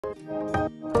Hello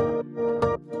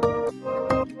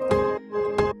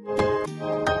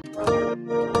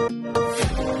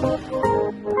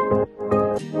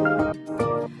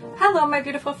my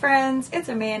beautiful friends, it's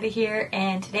Amanda here,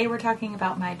 and today we're talking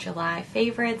about my July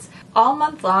favorites. All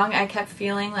month long I kept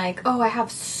feeling like, oh, I have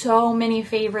so many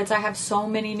favorites, I have so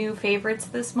many new favorites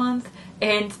this month,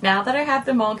 and now that I have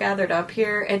them all gathered up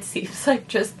here, it seems like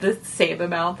just the same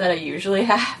amount that I usually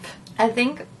have. I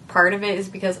think part of it is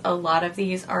because a lot of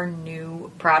these are new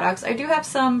products. I do have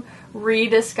some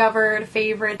rediscovered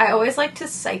favorites. I always like to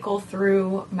cycle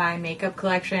through my makeup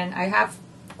collection. I have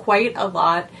quite a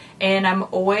lot, and I'm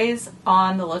always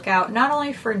on the lookout not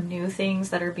only for new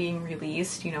things that are being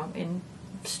released, you know, in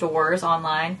stores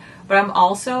online, but I'm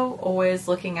also always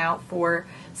looking out for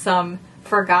some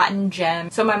forgotten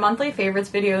gems. So my monthly favorites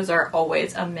videos are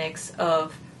always a mix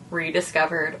of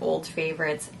rediscovered old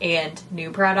favorites and new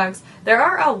products. There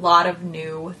are a lot of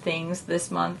new things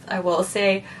this month. I will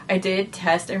say I did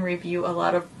test and review a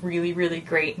lot of really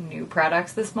great new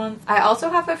products this month. I also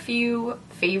have a few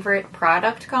favorite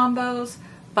product combos,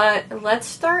 but let's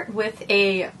start with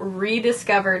a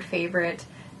rediscovered favorite.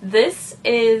 This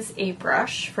is a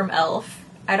brush from e.l.f.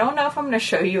 I don't know if I'm going to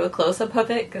show you a close-up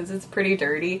of it because it's pretty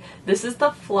dirty. This is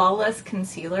the Flawless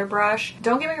Concealer Brush.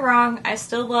 Don't get me wrong, I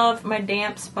still love my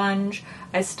damp sponge.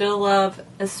 I still love,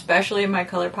 especially my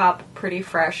ColourPop Pretty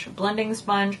Fresh blending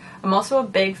sponge. I'm also a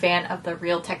big fan of the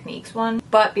Real Techniques one,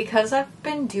 but because I've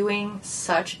been doing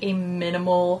such a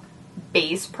minimal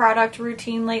base product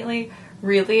routine lately,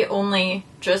 really only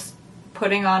just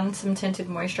putting on some tinted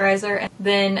moisturizer and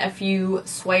then a few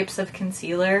swipes of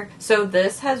concealer. So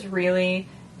this has really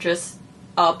just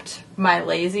upped my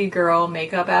lazy girl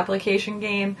makeup application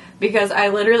game, because I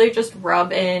literally just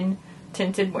rub in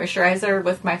tinted moisturizer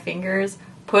with my fingers,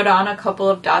 put on a couple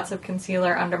of dots of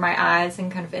concealer under my eyes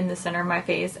and kind of in the center of my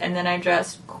face, and then I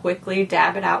just quickly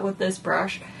dab it out with this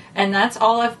brush. And that's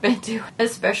all I've been doing,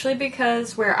 especially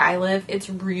because where I live, it's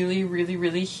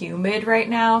really humid right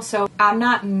now. So I'm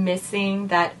not missing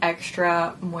that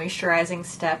extra moisturizing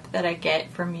step that I get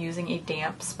from using a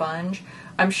damp sponge.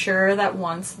 I'm sure that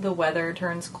once the weather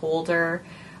turns colder,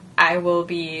 I will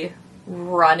be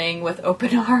running with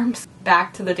open arms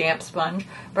back to the damp sponge.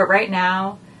 But right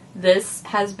now, this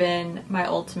has been my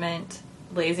ultimate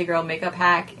lazy girl makeup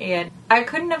hack, and I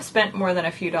couldn't have spent more than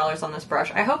a few dollars on this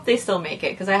brush. I hope they still make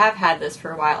it because I have had this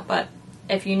for a while, but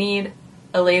if you need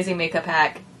a lazy makeup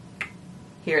hack,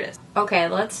 here it is. Okay,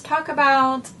 let's talk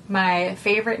about my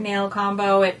favorite nail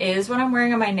combo. It is what I'm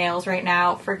wearing on my nails right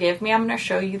now. Forgive me, I'm going to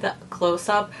show you the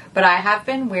close-up, but I have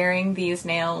been wearing these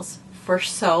nails for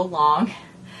so long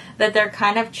that they're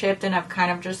kind of chipped, and I've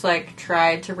kind of just like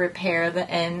tried to repair the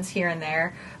ends here and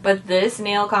there. But this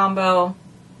nail combo,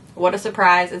 what a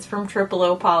surprise, it's from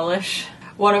O Polish,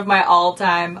 one of my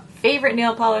all-time favorite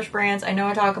nail polish brands. I know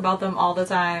I talk about them all the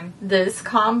time. This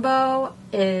combo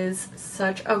is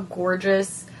such a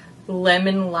gorgeous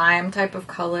lemon lime type of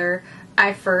color.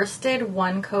 I first did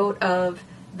one coat of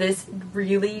this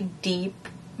really deep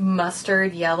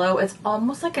mustard yellow. It's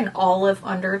almost like an olive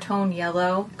undertone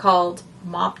yellow called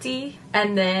Mopti.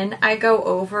 And then I go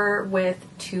over with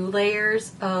 2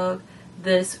 layers of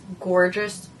this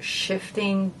gorgeous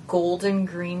shifting golden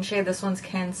green shade. This one's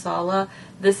Kansala.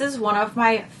 This is one of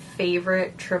my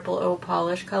favorite O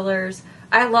polish colors.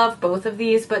 I love both of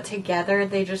these, but together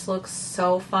they just look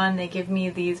so fun. They give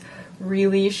me these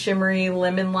really shimmery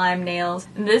lemon lime nails.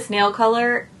 And this nail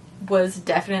color was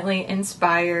definitely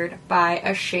inspired by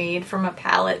a shade from a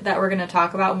palette that we're going to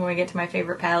talk about when we get to my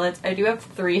favorite palettes. I do have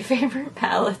 3 favorite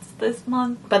palettes this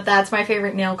month, but that's my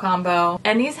favorite nail combo.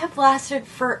 And these have lasted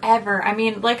forever. I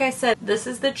mean, like I said, this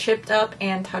is the chipped up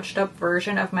and touched up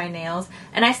version of my nails,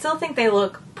 and I still think they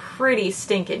look pretty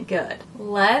stinking good.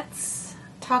 Let's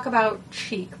talk about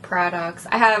cheek products.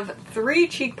 I have 3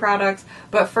 cheek products,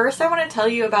 but first I want to tell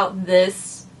you about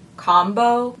this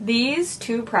combo. These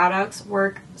 2 products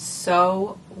work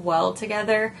so well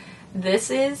together.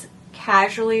 This is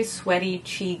Casually Sweaty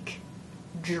Cheek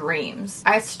Dreams.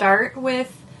 I start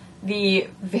with the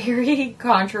very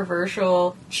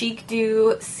controversial Cheek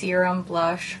Dew Serum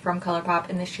Blush from ColourPop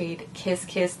in the shade Kiss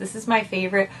Kiss. This is my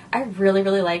favorite. I really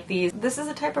like these. This is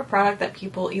a type of product that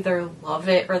people either love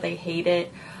it or they hate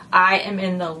it. I am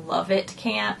in the love it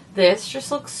camp. This just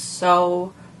looks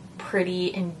so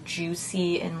pretty and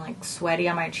juicy and like sweaty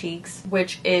on my cheeks,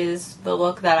 which is the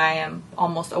look that I am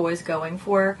almost always going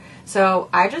for. So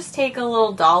I just take a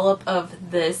little dollop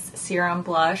of this serum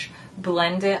blush,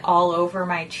 blend it all over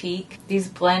my cheek. These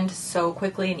blend so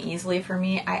quickly and easily for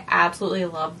me. I absolutely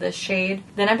love this shade.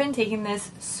 Then I've been taking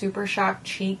this Super Shock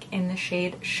Cheek in the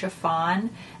shade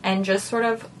Chiffon and just sort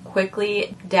of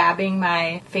quickly dabbing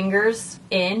my fingers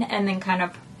in and then kind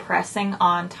of pressing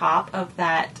on top of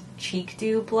that cheek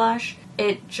dew blush.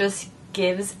 It just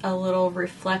gives a little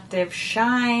reflective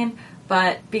shine,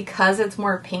 but because it's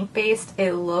more pink based,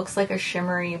 it looks like a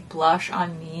shimmery blush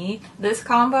on me. This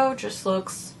combo just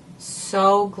looks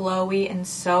so glowy and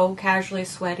so casually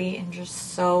sweaty and just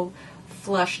so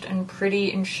flushed and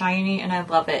pretty and shiny, and I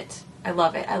love it. I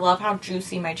love it. I love how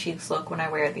juicy my cheeks look when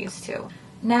I wear these two.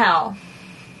 Now,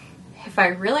 if I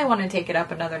really want to take it up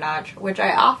another notch, which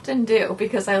I often do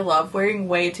because I love wearing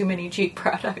way too many cheek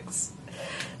products,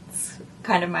 it's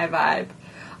kind of my vibe.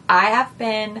 I have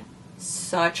been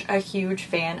such a huge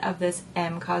fan of this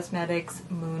M Cosmetics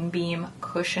Moonbeam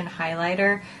Cushion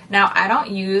Highlighter. Now, I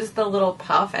don't use the little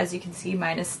puff. As you can see,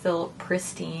 mine is still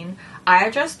pristine.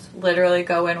 I just literally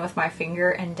go in with my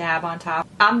finger and dab on top.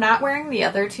 I'm not wearing the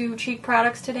other two cheek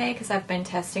products today because I've been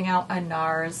testing out a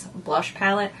NARS blush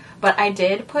palette, but I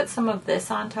did put some of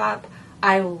this on top.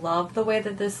 I love the way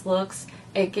that this looks.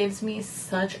 It gives me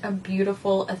such a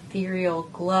beautiful ethereal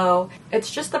glow.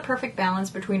 It's just the perfect balance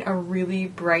between a really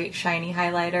bright shiny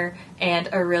highlighter and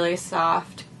a really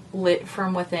soft lit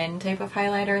from within type of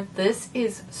highlighter. This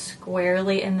is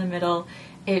squarely in the middle.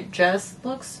 It just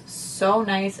looks so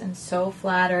nice and so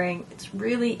flattering. It's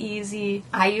really easy.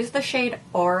 I use the shade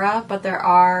Aura, but there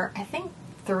are, I think,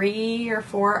 3 or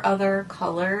 4 other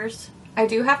colors. I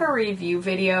do have a review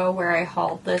video where I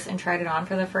hauled this and tried it on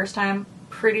for the first time.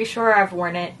 Pretty sure I've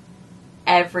worn it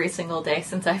every single day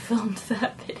since I filmed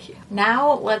that video.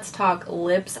 Now let's talk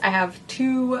lips. I have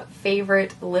 2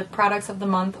 favorite lip products of the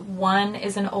month. One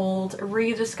is an old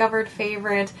rediscovered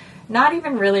favorite. Not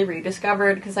even really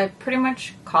rediscovered because I pretty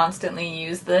much constantly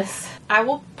use this. I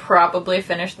will probably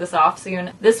finish this off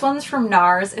soon. This one's from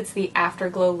NARS. It's the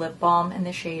Afterglow Lip Balm in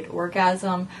the shade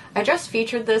Orgasm. I just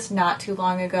featured this not too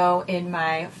long ago in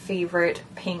my favorite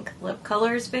pink lip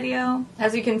colors video.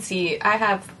 As you can see, I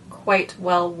have quite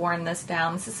well worn this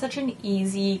down. This is such an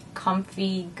easy,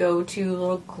 comfy, go-to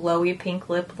little glowy pink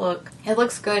lip look. It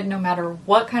looks good no matter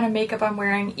what kind of makeup I'm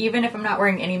wearing, even if I'm not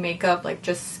wearing any makeup, like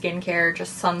just skincare,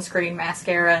 just sunscreen,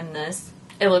 mascara, and this.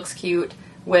 It looks cute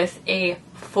with a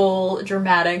full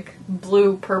dramatic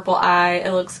blue purple eye.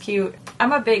 It looks cute.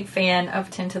 I'm a big fan of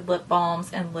tinted lip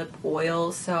balms and lip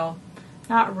oils, so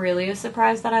not really a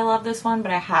surprise that I love this one,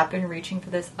 but I have been reaching for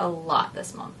this a lot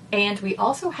this month. And we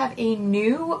also have a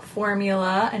new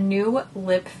formula, a new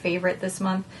lip favorite this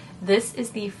month. This is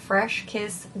the Fresh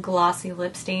Kiss Glossy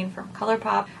Lip Stain from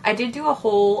ColourPop. I did do a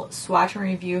whole swatch and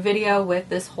review video with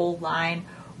this whole line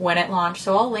when it launched,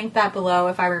 so I'll link that below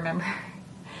if I remember.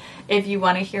 If you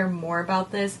want to hear more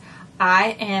about this,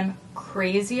 I am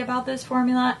crazy about this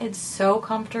formula. It's so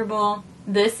comfortable.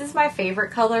 This is my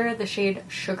favorite color, the shade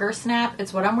Sugar Snap.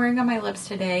 It's what I'm wearing on my lips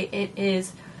today. It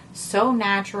is so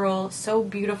natural, so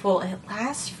beautiful. It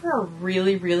lasts for a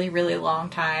really, really, really long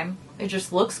time. It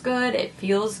just looks good. It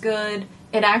feels good.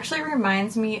 It actually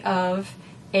reminds me of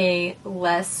a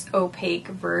less opaque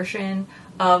version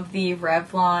of the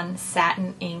Revlon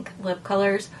Satin Ink lip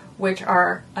colors, which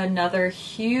are another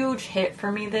huge hit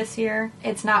for me this year.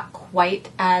 It's not quite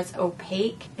as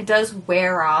opaque. It does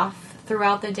wear off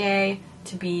throughout the day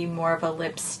to be more of a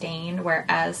lip stain,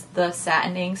 whereas the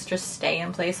satin inks just stay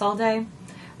in place all day.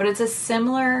 But it's a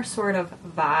similar sort of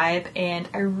vibe, and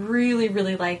I really,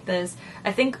 really like this.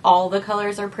 I think all the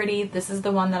colors are pretty. This is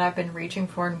the one that I've been reaching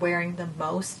for and wearing the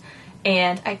most,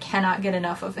 and I cannot get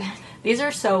enough of it. These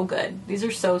are so good. These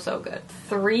are so, so good.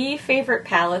 3 favorite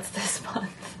palettes this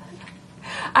month.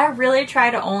 I really try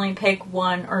to only pick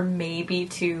 1 or maybe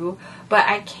 2, but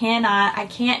I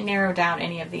can't narrow down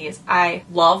any of these. I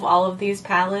love all of these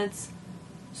palettes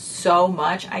so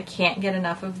much. I can't get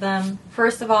enough of them.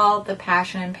 First of all, the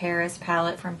Passion in Paris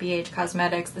palette from BH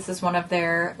Cosmetics. This is one of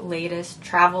their latest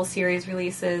travel series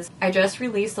releases. I just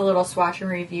released a little swatch and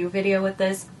review video with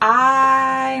this.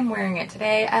 I'm wearing it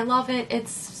today. I love it.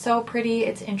 It's so pretty.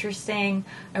 It's interesting.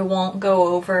 I won't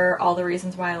go over all the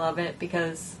reasons why I love it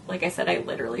because, like I said, I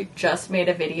literally just made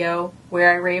a video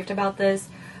where I raved about this,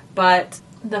 but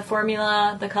the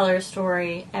formula, the color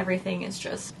story, everything is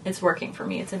just, it's working for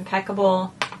me. It's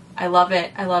impeccable. I love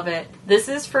it. I love it. This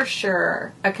is for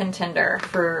sure a contender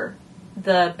for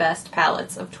the best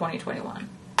palettes of 2021.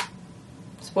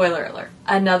 Spoiler alert.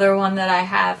 Another one that I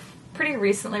have pretty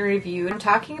recently reviewed. I'm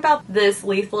talking about this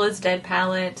Lethal is Dead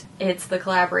palette. It's the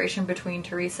collaboration between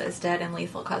Teresa is Dead and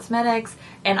Lethal Cosmetics.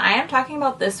 And I am talking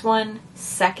about this one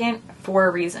second for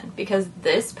a reason, because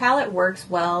this palette works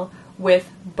well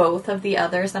with both of the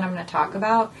others that I'm going to talk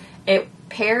about. It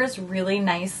pairs really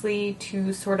nicely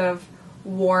to sort of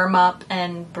warm up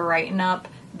and brighten up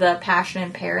the Passion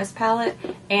in Paris palette,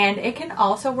 and it can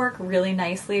also work really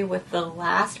nicely with the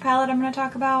last palette I'm going to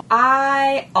talk about.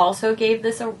 I also gave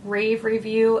this a rave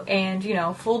review, and you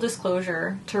know, full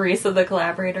disclosure, Teresa the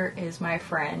collaborator is my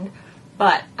friend,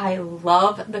 but I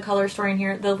love the color story in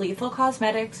here. The Lethal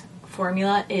Cosmetics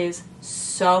formula is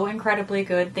so incredibly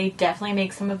good. They definitely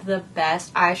make some of the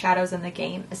best eyeshadows in the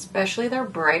game, especially their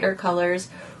brighter colors,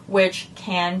 which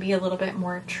can be a little bit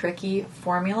more tricky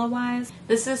formula-wise.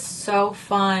 This is so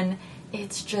fun.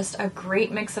 It's just a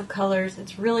great mix of colors.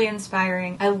 It's really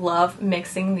inspiring. I love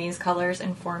mixing these colors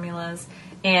and formulas,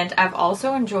 and I've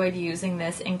also enjoyed using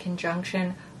this in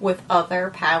conjunction with other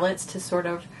palettes to sort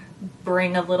of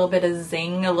bring a little bit of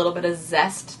zing, a little bit of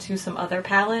zest to some other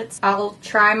palettes. I'll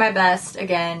try my best,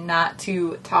 again, not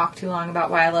to talk too long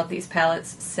about why I love these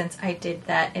palettes, since I did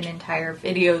that in entire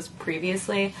videos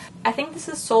previously. I think this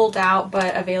is sold out,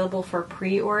 but available for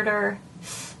pre-order.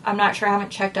 I'm not sure, I haven't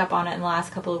checked up on it in the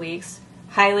last couple of weeks.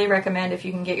 Highly recommend if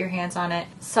you can get your hands on it.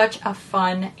 Such a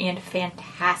fun and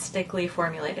fantastically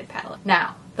formulated palette.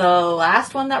 Now, the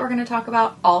last one that we're going to talk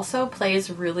about also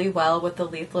plays really well with the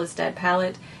Lethal is Dead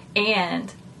palette,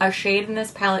 and a shade in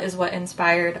this palette is what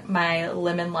inspired my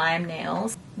lemon lime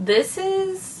nails. This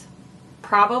is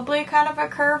probably kind of a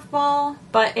curveball,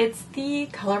 but it's the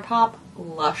ColourPop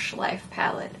Lush Life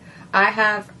palette. I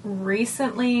have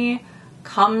recently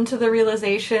come to the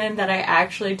realization that I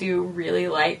actually do really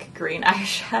like green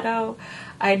eyeshadow.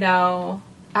 I know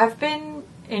I've been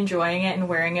enjoying it and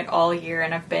wearing it all year,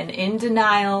 and I've been in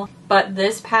denial, but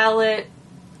this palette,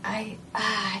 I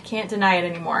can't deny it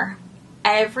anymore.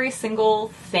 Every single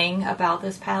thing about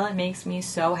this palette makes me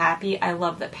so happy. I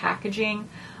love the packaging.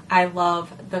 I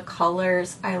love the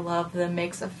colors. I love the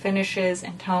mix of finishes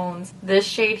and tones. This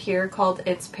shade here, called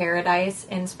It's Paradise,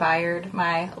 inspired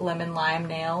my lemon lime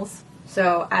nails.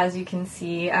 So as you can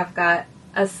see, I've got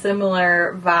a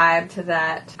similar vibe to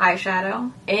that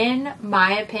eyeshadow. In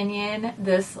my opinion,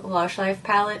 this Lush Life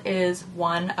palette is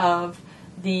one of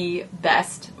the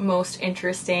best, most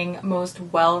interesting, most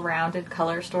well-rounded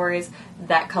color stories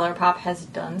that ColourPop has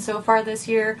done so far this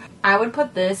year. I would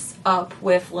put this up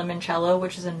with Limoncello,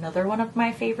 which is another one of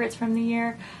my favorites from the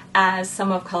year, as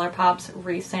some of ColourPop's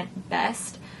recent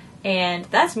best. And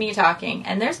that's me talking.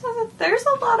 And there's a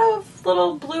lot of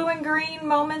little blue and green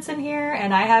moments in here,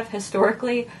 and I have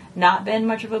historically not been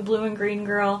much of a blue and green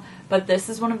girl, but this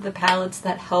is one of the palettes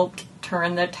that helped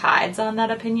turn the tides on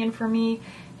that opinion for me.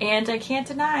 And I can't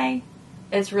deny,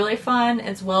 it's really fun,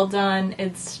 it's well done,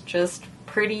 it's just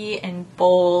pretty and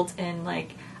bold and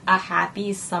like a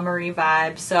happy summery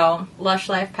vibe. So Lush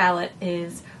Life palette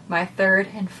is my third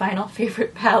and final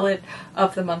favorite palette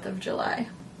of the month of July.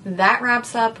 That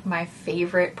wraps up my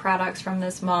favorite products from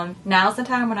this month. Now's the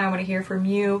time when I want to hear from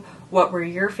you. What were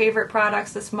your favorite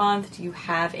products this month? Do you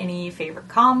have any favorite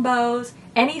combos?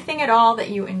 Anything at all that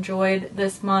you enjoyed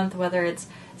this month, whether it's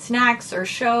snacks or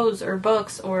shows or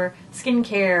books or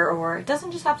skincare, or it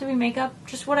doesn't just have to be makeup,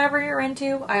 just whatever you're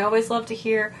into. I always love to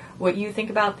hear what you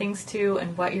think about things too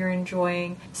and what you're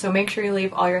enjoying. So make sure you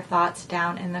leave all your thoughts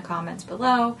down in the comments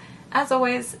below. As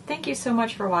always, thank you so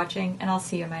much for watching, and I'll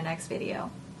see you in my next video.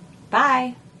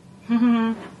 Bye!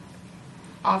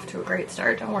 Off to a great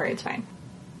start. Don't worry, it's fine.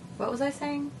 What was I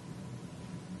saying?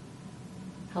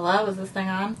 Hello, is this thing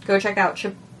on? Go check out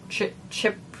Chip.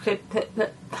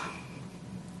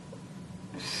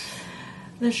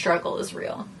 The struggle is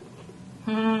real.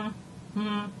 Copy,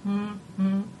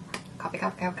 copy,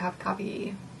 copy, copy,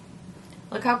 copy.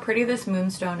 Look how pretty this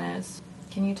moonstone is.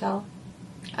 Can you tell?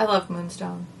 I love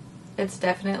moonstone. It's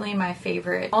definitely my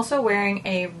favorite. Also wearing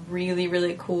a really,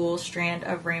 really cool strand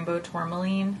of rainbow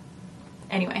tourmaline.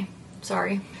 Anyway,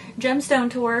 sorry.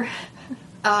 Gemstone tour.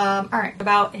 Alright,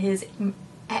 about his...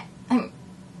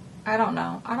 I don't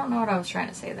know. I don't know what I was trying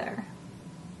to say there.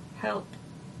 Help.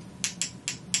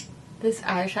 This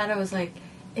eyeshadow is like,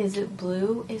 is it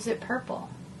blue? Is it purple?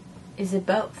 Is it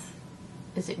both?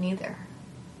 Is it neither?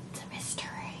 It's a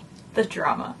mystery. The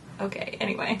drama. Okay,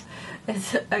 anyway.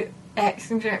 It's a...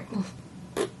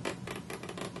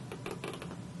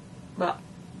 But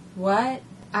what?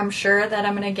 I'm sure that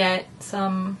I'm gonna get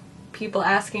some people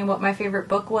asking what my favorite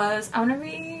book was. I'm gonna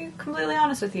be completely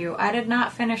honest with you. I did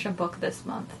not finish a book this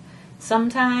month.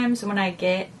 Sometimes when I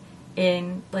get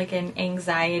in like an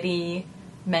anxiety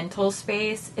mental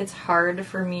space, it's hard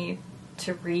for me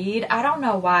to read. I don't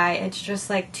know why. It's just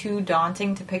like too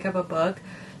daunting to pick up a book.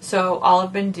 So all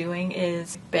I've been doing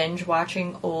is binge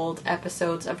watching old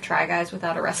episodes of Try Guys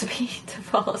Without a Recipe to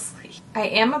fall asleep. I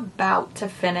am about to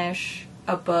finish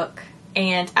a book,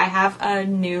 and I have a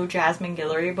new Jasmine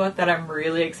Guillory book that I'm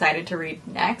really excited to read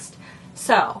next.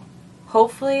 So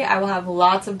hopefully I will have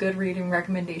lots of good reading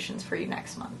recommendations for you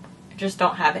next month. I just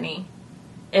don't have any.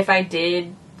 If I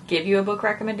did give you a book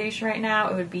recommendation right now,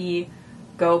 it would be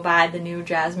go buy the new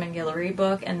Jasmine Guillory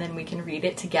book, and then we can read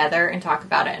it together and talk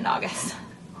about it in August.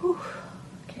 Whew.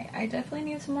 Okay, I definitely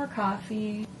need some more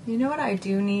coffee. You know what I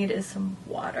do need is some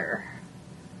water.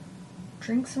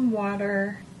 Drink some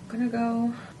water. I'm gonna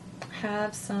go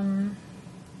have something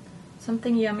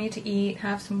yummy to eat,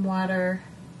 have some water,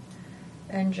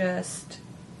 and just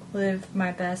live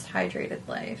my best hydrated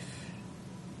life.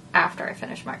 After I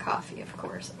finish my coffee, of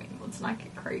course. I mean, let's not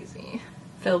get crazy.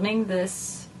 Filming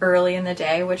this early in the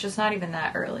day, which is not even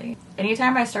that early.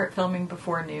 Anytime I start filming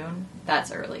before noon,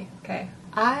 that's early, okay?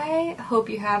 I hope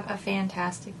you have a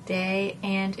fantastic day,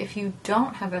 and if you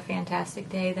don't have a fantastic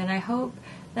day, then I hope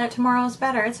that tomorrow is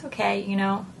better. It's okay, you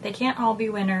know, they can't all be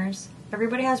winners.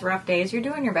 Everybody has rough days. You're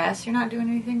doing your best. You're not doing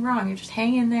anything wrong. You're just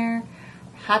hanging in there.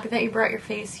 Happy that you brought your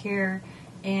face here,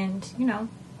 and, you know,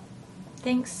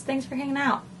 thanks for hanging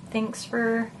out. Thanks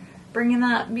for bringing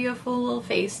that beautiful little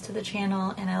face to the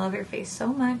channel, and I love your face so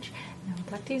much, and I'll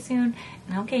talk to you soon.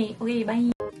 And okay,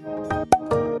 bye.